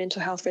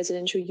mental health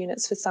residential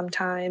units for some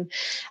time,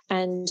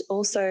 and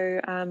also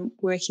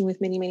working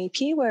with many, many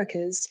peer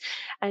workers.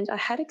 And I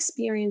had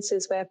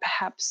experiences where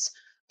perhaps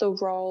the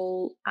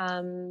role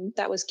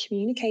that was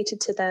communicated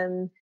to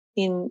them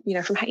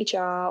from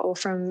HR or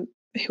from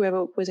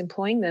whoever was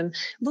employing them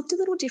looked a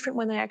little different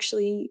when they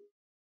actually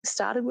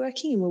started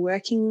working and were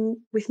working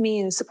with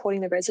me and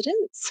supporting the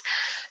residents.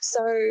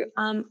 So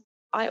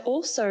I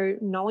also,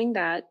 knowing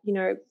that,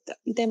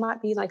 there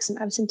might be like some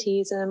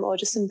absenteeism or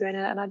just some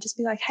burnout, and I'd just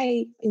be like,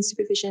 hey, in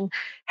supervision,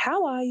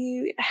 how are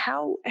you?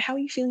 How are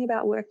you feeling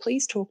about work?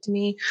 Please talk to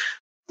me.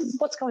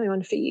 What's going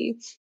on for you?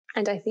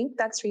 And I think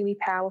that's really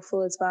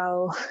powerful as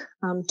well,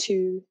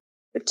 to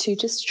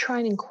just try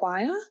and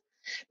inquire.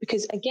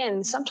 Because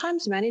again,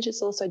 sometimes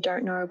managers also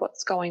don't know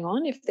what's going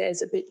on if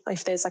there's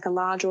like a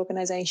large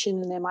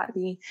organization and there might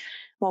be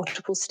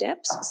multiple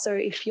steps. So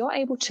if you're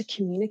able to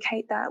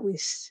communicate that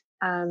with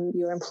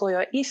your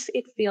employer, if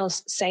it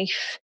feels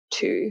safe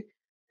to,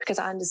 because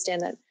I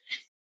understand that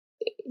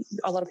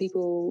a lot of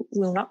people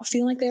will not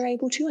feel like they're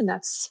able to, and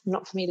that's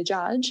not for me to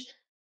judge.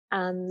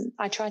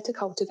 I tried to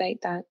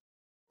cultivate that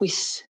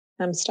with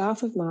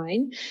staff of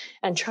mine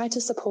and try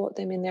to support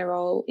them in their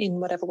role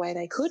in whatever way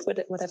they could,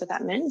 whatever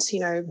that meant,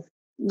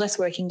 less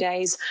working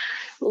days,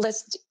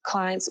 less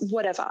clients,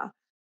 whatever.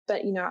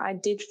 But, I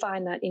did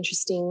find that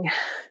interesting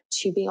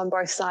to be on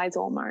both sides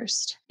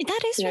almost.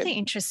 That is really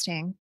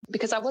interesting.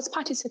 Because I was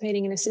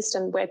participating in a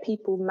system where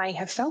people may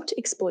have felt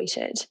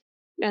exploited,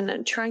 and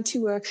then trying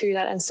to work through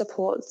that and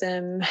support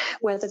them,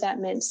 whether that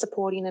meant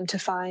supporting them to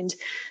find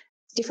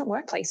different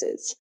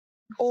workplaces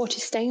or to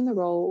stay in the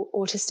role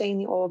or to stay in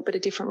the org, but a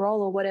different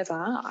role or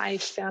whatever. I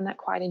found that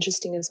quite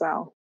interesting as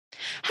well.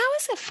 How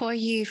is it for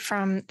you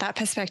from that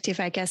perspective,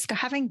 I guess,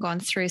 having gone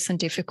through some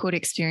difficult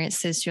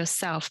experiences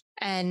yourself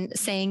and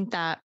seeing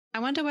that? I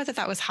wonder whether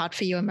that was hard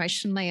for you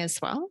emotionally as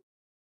well.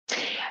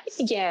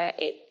 Yeah,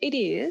 it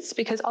is,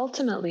 because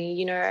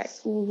ultimately,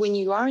 when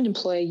you are an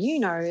employer, you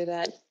know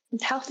that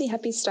healthy,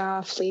 happy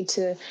staff lead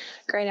to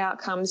great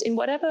outcomes in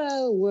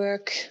whatever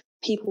work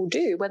people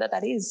do, whether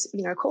that is,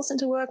 call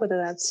center work, whether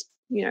that's,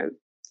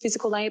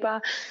 physical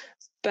labor,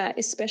 but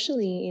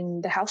especially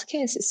in the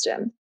healthcare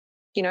system,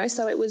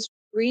 so it was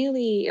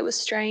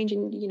strange.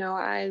 And,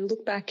 I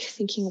look back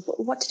thinking,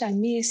 what did I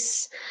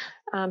miss?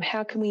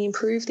 How can we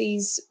improve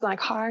these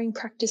hiring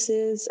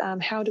practices?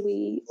 How do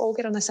we all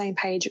get on the same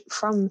page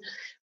from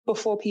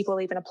before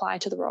people even apply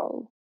to the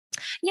role?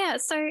 Yeah.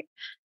 So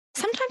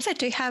sometimes I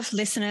do have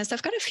listeners.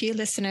 I've got a few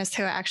listeners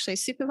who are actually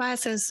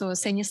supervisors or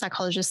senior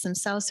psychologists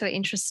themselves who are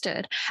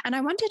interested. And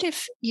I wondered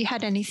if you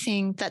had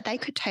anything that they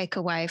could take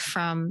away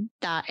from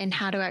that and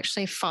how to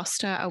actually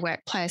foster a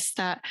workplace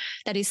that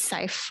is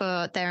safe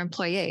for their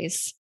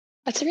employees.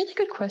 That's a really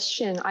good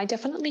question. I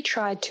definitely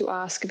tried to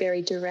ask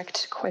very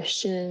direct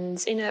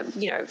questions in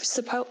a,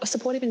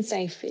 supportive and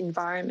safe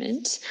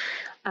environment.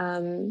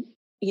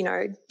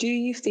 Do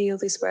you feel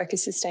this work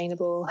is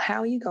sustainable?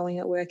 How are you going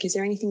at work? Is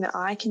there anything that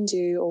I can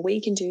do or we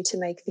can do to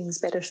make things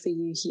better for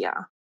you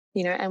here?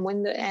 And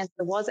when the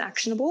answer was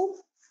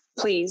actionable,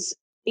 please,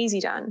 easy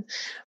done.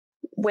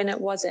 When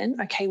it wasn't,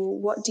 okay, well,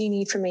 what do you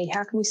need from me?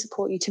 How can we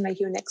support you to make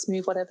your next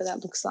move, whatever that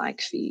looks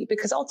like for you?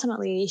 Because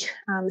ultimately,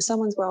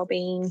 someone's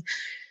well-being,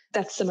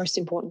 that's the most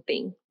important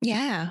thing.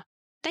 Yeah.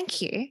 Thank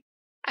you.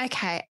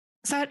 Okay.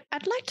 So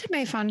I'd like to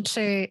move on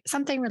to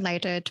something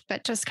related,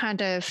 but just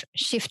kind of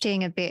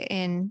shifting a bit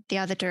in the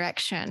other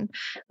direction,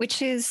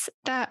 which is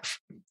that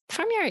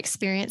from your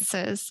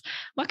experiences,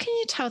 what can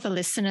you tell the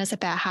listeners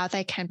about how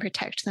they can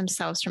protect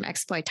themselves from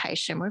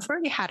exploitation? We've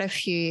already had a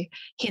few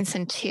hints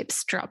and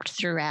tips dropped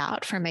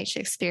throughout from each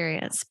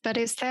experience, but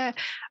is there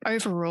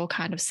overall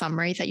kind of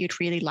summary that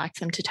you'd really like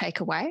them to take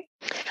away?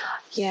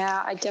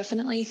 Yeah, I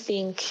definitely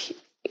think,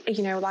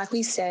 like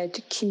we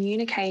said,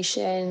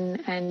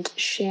 communication and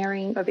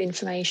sharing of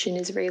information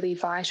is really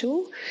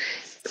vital.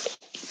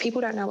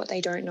 People don't know what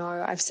they don't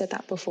know. I've said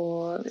that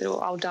before.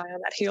 I'll die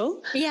on that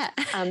hill. Yeah.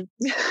 But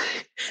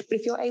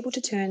if you're able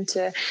to turn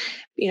to,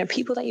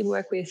 people that you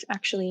work with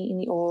actually in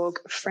the org,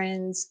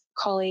 friends,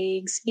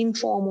 colleagues,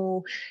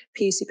 informal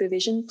peer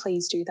supervision,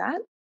 please do that.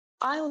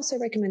 I also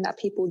recommend that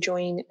people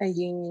join a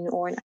union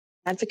or an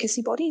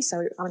advocacy body.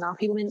 So I'm an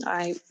RP woman,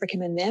 I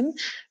recommend them.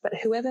 But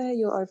whoever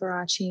your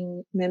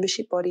overarching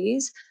membership body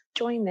is,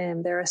 join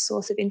them. They're a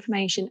source of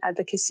information,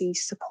 advocacy,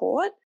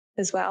 support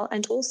as well.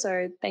 And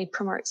also they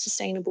promote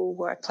sustainable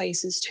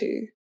workplaces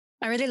too.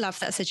 I really love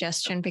that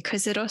suggestion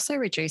because it also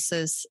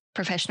reduces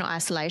professional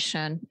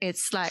isolation.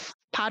 It's like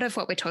part of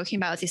what we're talking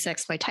about with this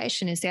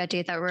exploitation is the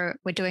idea that we're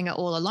doing it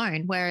all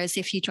alone. Whereas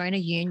if you join a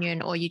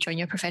union or you join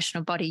your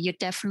professional body, you're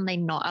definitely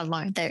not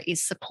alone. There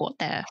is support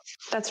there.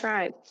 That's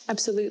right.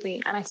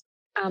 Absolutely. And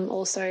I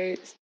also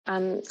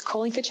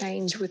calling for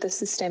change with the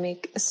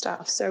systemic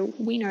stuff. So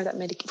we know that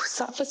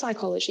for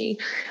psychology,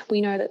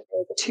 we know that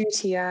there's a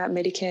two-tier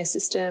Medicare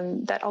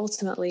system that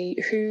ultimately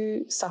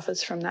who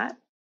suffers from that?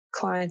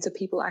 Clients are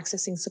people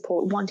accessing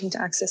support, wanting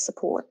to access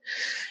support.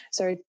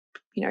 So,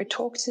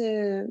 talk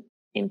to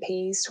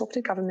MPs, talk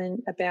to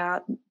government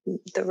about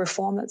the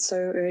reform that's so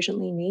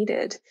urgently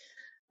needed.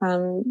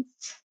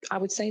 I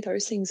would say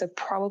those things are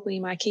probably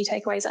my key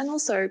takeaways. And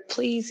also,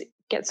 please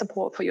get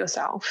support for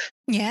yourself.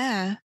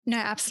 Yeah, no,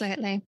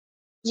 absolutely.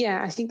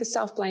 Yeah, I think the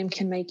self-blame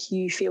can make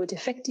you feel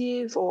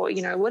defective or,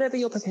 whatever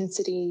your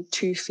propensity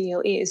to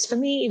feel is. For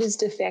me, it is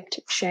defect,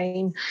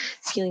 shame,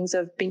 feelings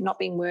of not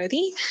being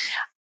worthy.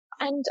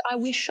 And I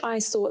wish I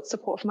sought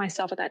support for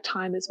myself at that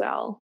time as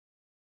well.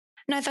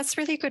 No, that's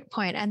a really good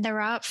point. And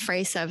there are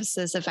free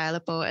services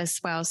available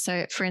as well.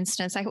 So, for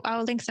instance,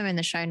 I'll link them in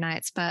the show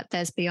notes, but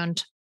there's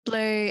Beyond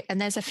Blue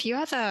and there's a few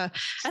other,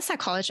 as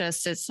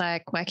psychologists, it's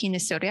like working in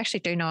this field, we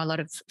actually do know a lot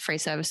of free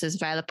services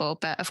available.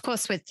 But of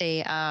course, with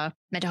the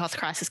mental health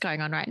crisis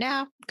going on right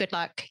now, good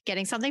luck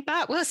getting something,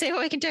 but we'll see what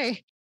we can do.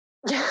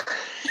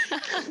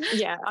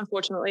 Yeah,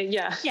 unfortunately,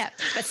 yeah. Yeah,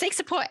 but seek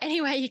support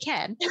any way you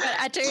can. But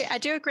I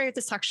do agree with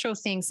the structural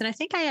things. And I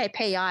think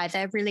AAPI,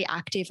 they're really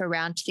active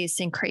around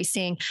this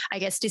increasing, I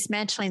guess,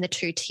 dismantling the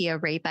two-tier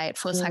rebate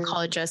for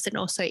psychologists and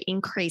also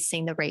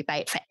increasing the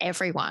rebate for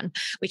everyone,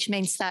 which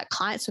means that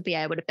clients will be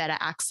able to better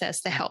access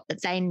the help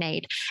that they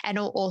need and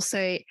will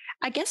also,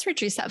 I guess,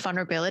 reduce that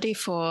vulnerability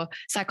for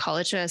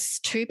psychologists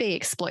to be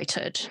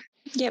exploited.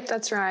 Yep,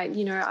 that's right.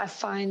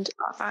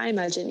 I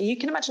imagine, you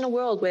can imagine a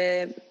world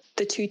where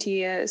the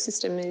two-tier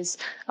system is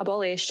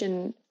abolished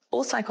and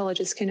all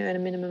psychologists can earn a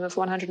minimum of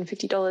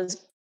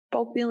 $150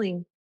 bulk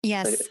billing.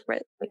 Yes.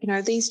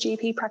 So, these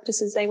GP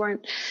practices, they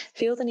won't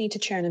feel the need to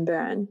churn and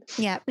burn.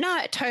 Yeah, no,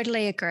 I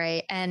totally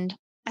agree. And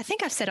I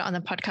think I've said it on the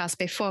podcast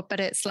before, but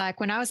it's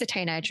like when I was a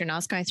teenager and I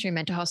was going through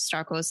mental health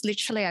struggles,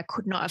 literally I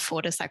could not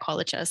afford a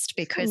psychologist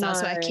because I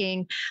was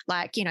working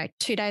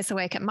 2 days a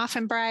week at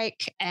muffin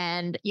break.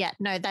 And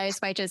those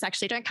wages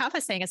actually don't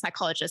cover seeing a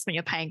psychologist when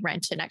you're paying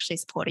rent and actually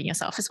supporting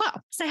yourself as well.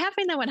 So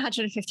having the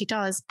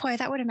 $150, boy,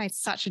 that would have made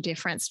such a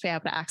difference to be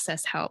able to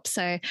access help.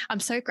 So I'm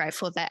so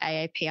grateful that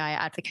AAPI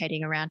are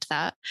advocating around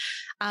that.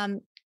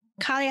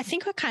 Carly, I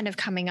think we're kind of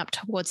coming up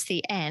towards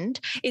the end.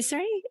 Is there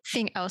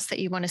anything else that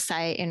you want to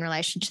say in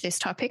relation to this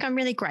topic? I'm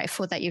really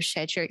grateful that you've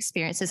shared your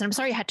experiences, and I'm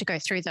sorry you had to go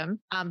through them,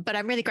 but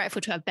I'm really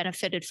grateful to have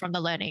benefited from the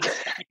learning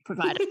that you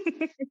provided.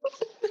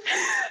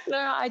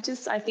 No, I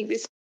think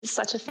this is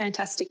such a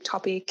fantastic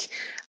topic,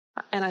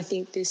 and I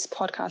think this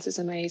podcast is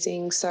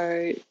amazing.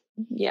 So,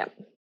 yeah.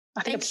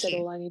 I think I've said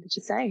all I needed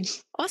to say.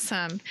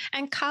 Awesome.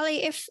 And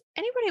Carly, if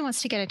anybody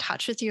wants to get in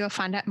touch with you or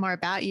find out more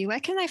about you, where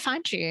can they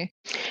find you?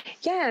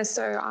 Yeah,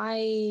 so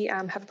I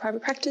have a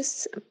private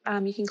practice.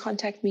 You can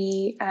contact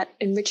me at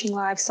Enriching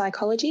Lives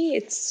Psychology.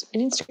 It's an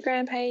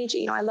Instagram page.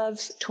 I love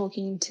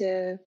talking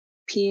to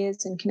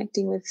peers and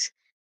connecting with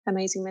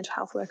amazing mental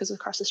health workers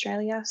across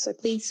Australia. So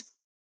please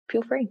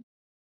feel free.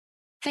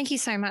 Thank you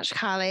so much,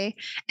 Carly.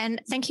 And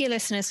thank you,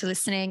 listeners, for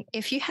listening.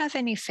 If you have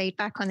any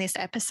feedback on this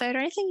episode or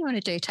anything you want to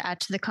do to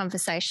add to the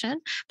conversation,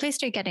 please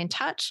do get in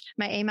touch.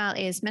 My email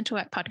is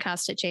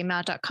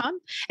mentalworkpodcast@gmail.com.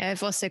 And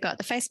I've also got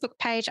the Facebook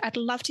page. I'd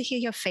love to hear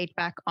your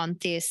feedback on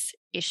this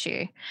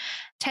issue.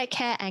 Take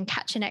care and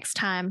catch you next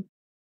time.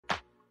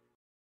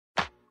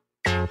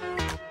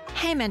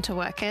 Hey, mental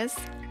workers.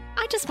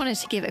 I just wanted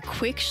to give a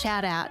quick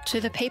shout out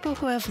to the people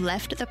who have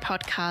left the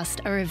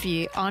podcast a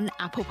review on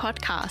Apple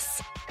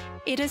Podcasts.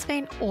 It has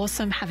been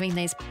awesome having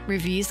these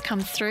reviews come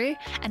through,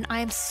 and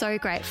I am so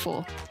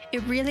grateful.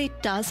 It really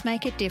does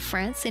make a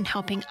difference in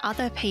helping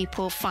other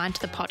people find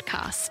the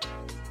podcast.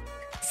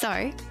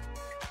 So,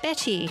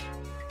 Betty,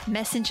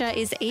 Messenger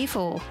is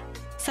evil,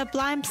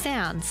 Sublime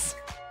Sounds.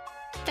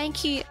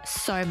 Thank you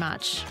so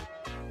much.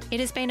 It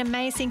has been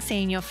amazing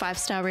seeing your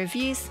 5-star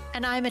reviews,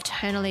 and I'm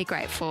eternally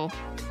grateful.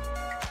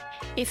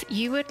 If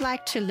you would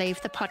like to leave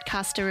the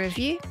podcast a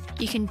review,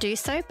 you can do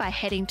so by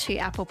heading to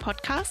Apple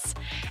Podcasts,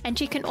 and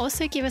you can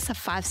also give us a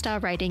 5-star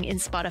rating in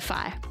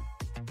Spotify.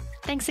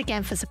 Thanks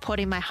again for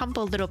supporting my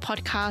humble little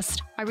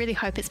podcast. I really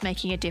hope it's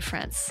making a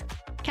difference.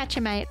 Catch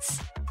you, mates.